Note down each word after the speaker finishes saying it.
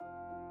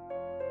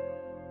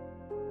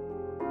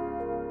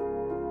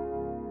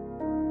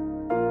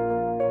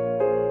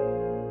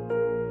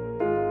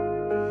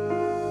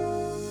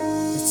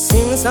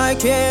Just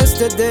like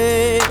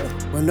yesterday,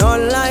 when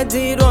all I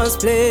did was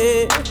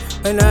play.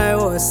 When I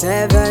was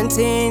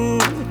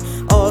 17,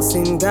 all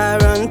seemed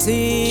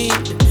guaranteed.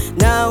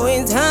 Now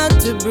it's hard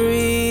to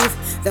breathe.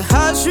 The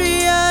harsh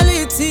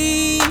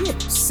reality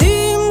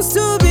seems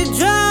to be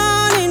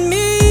drowning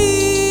me.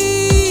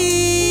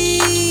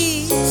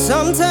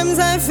 Sometimes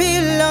I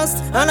feel lost,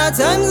 and at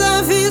times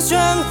I feel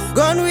strong.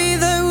 Gone with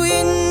the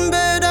wind,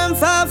 but I'm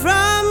far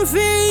from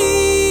free.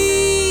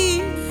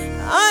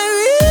 I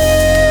wish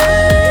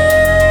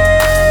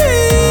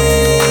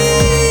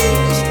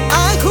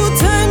I could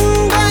turn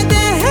back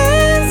the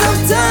hands of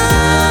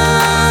time.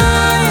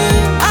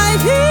 I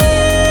think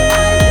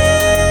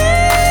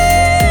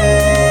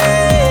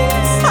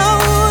I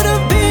would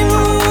have been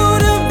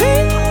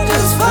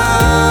just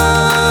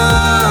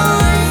fine.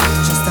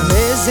 Just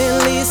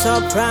amazingly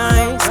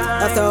surprised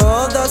after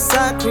all the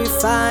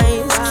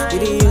sacrifice.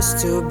 It used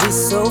to be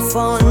so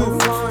fun,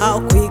 how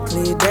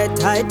quickly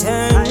that I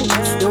turned.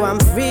 Though I'm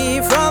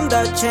free from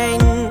the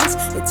chains,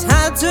 it's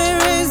hard to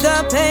erase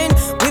the pain.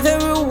 With a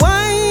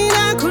rewind,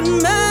 I could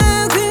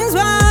make things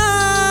right.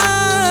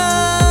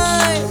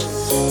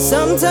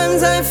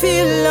 Sometimes I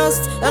feel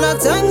lost, and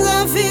at times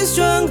I feel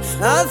strong.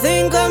 I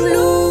think I'm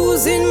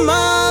losing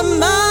my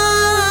mind.